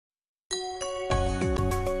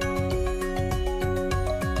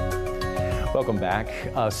Welcome back.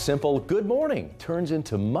 A simple good morning turns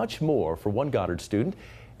into much more for one Goddard student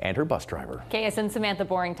and her bus driver. KSN Samantha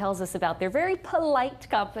Boring tells us about their very polite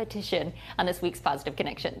competition on this week's Positive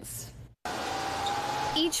Connections.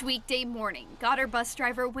 Each weekday morning, Goddard bus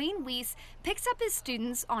driver Wayne Weiss picks up his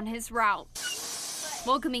students on his route,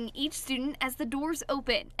 welcoming each student as the doors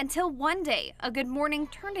open, until one day, a good morning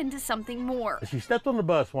turned into something more. She stepped on the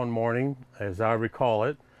bus one morning, as I recall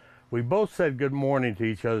it. We both said good morning to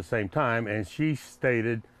each other at the same time, and she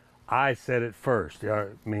stated, I said it first,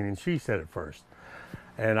 meaning she said it first.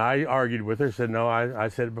 And I argued with her, said, no, I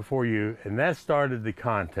said it before you, and that started the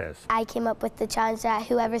contest. I came up with the challenge that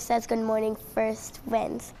whoever says good morning first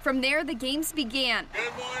wins. From there, the games began.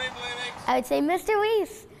 Good morning, Lennox. I would say, Mr.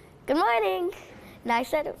 Weiss, good morning, and I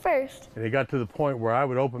said it first. And it got to the point where I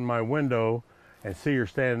would open my window and see her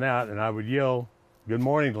standing out, and I would yell, good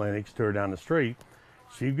morning, Lennox, to her down the street.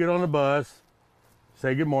 She'd get on the bus,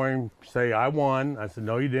 say good morning, say, I won. I said,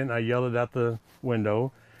 no, you didn't. I yelled it out the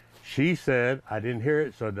window. She said, I didn't hear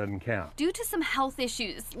it, so it doesn't count. Due to some health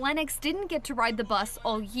issues, Lennox didn't get to ride the bus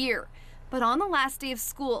all year. But on the last day of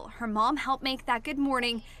school, her mom helped make that good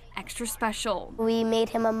morning extra special. We made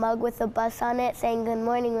him a mug with a bus on it saying, good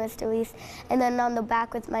morning, Mr. Weiss. And then on the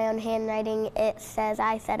back with my own handwriting, it says,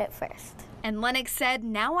 I said it first. And Lennox said,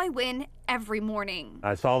 now I win every morning.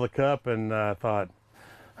 I saw the cup and I thought,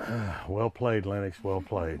 well played, Lennox, well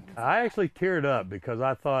played. I actually teared up because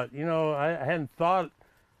I thought, you know, I hadn't thought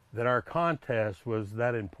that our contest was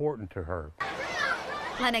that important to her.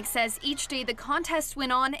 Lennox says each day the contest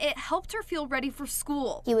went on, it helped her feel ready for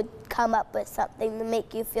school. He would come up with something to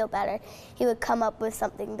make you feel better. He would come up with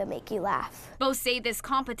something to make you laugh. Both say this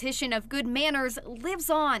competition of good manners lives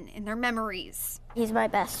on in their memories. He's my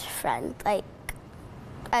best friend.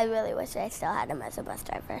 I really wish I still had him as a bus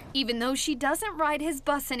driver. Even though she doesn't ride his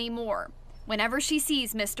bus anymore, whenever she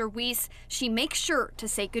sees Mr. Weiss, she makes sure to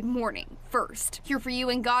say good morning first. Here for you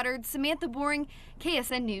in Goddard, Samantha Boring,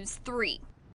 KSN News 3.